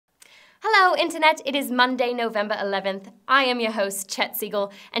Hello, Internet. It is Monday, November 11th. I am your host, Chet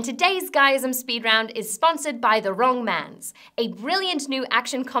Siegel, and today's Guyism Speed Round is sponsored by The Wrong Mans, a brilliant new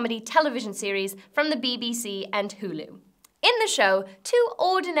action comedy television series from the BBC and Hulu. In the show, two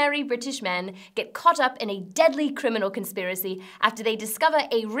ordinary British men get caught up in a deadly criminal conspiracy after they discover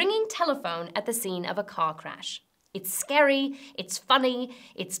a ringing telephone at the scene of a car crash. It's scary, it's funny,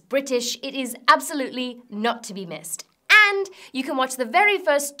 it's British, it is absolutely not to be missed. And you can watch the very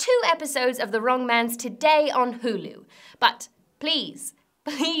first 2 episodes of The Wrong Mans today on Hulu. But please,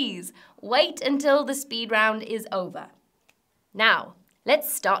 wait until the speed round is over. Now,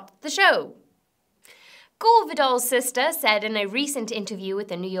 let's start the show. Gore Vidal's sister said in a recent interview with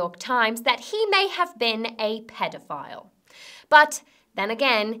the New York Times that he may have been a pedophile. But then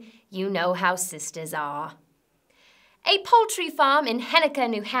again, you know how sisters are. A poultry farm in Henniker,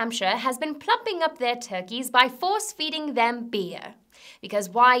 New Hampshire has been plumping up their turkeys by force-feeding them beer. Because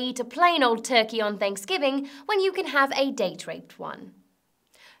why eat a plain old turkey on Thanksgiving when you can have a date-raped one?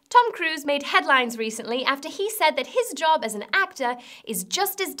 Tom Cruise made headlines recently after he said that his job as an actor is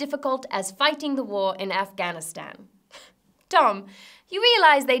just as difficult as fighting the war in Afghanistan. Tom, you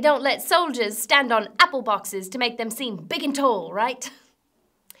realize they don't let soldiers stand on apple boxes to make them seem big and tall, right?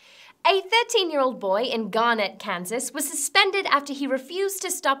 A 13-year-old boy in Garnett, Kansas was suspended after he refused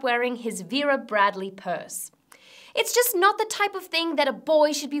to stop wearing his Vera Bradley purse. "It's just not the type of thing that a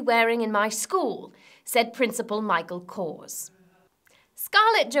boy should be wearing in my school," said Principal Michael Kors.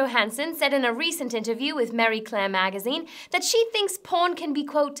 Scarlett Johansson said in a recent interview with Marie Claire magazine that she thinks porn can be,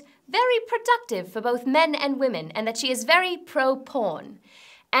 quote, very productive for both men and women, and that she is very pro-porn.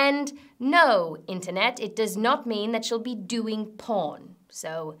 And no, Internet, it does not mean that she'll be doing porn.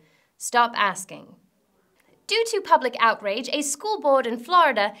 So stop asking. Due to public outrage, a school board in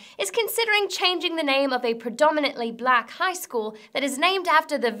Florida is considering changing the name of a predominantly black high school that is named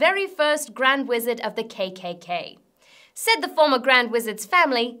after the very first Grand Wizard of the KKK. Said the former Grand Wizard's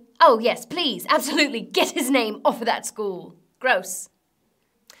family, "Oh yes, please, absolutely, get his name off of that school. Gross."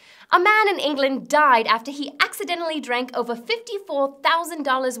 A man in England died after he accidentally drank over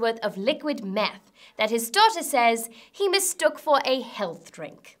 $54,000 worth of liquid meth that his daughter says he mistook for a health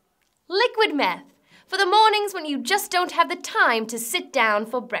drink. Liquid meth, for the mornings when you just don't have the time to sit down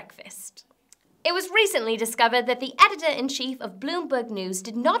for breakfast. It was recently discovered that the editor-in-chief of Bloomberg News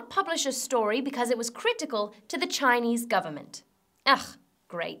did not publish a story because it was critical to the Chinese government. Ugh,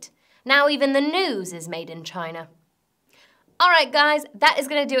 great. Now even the news is made in China. Alright guys, that is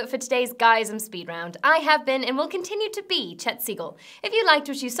going to do it for today's Guyism Speed Round. I have been and will continue to be Chet Siegel. If you liked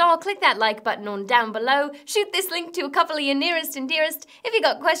what you saw, click that like button on down below. Shoot this link to a couple of your nearest and dearest. If you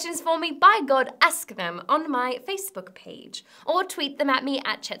got questions for me, by God, ask them on my Facebook page. Or tweet them at me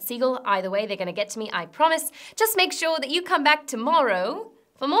at Chet Siegel. Either way, they're going to get to me, I promise. Just make sure that you come back tomorrow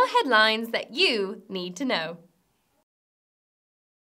for more headlines that you need to know.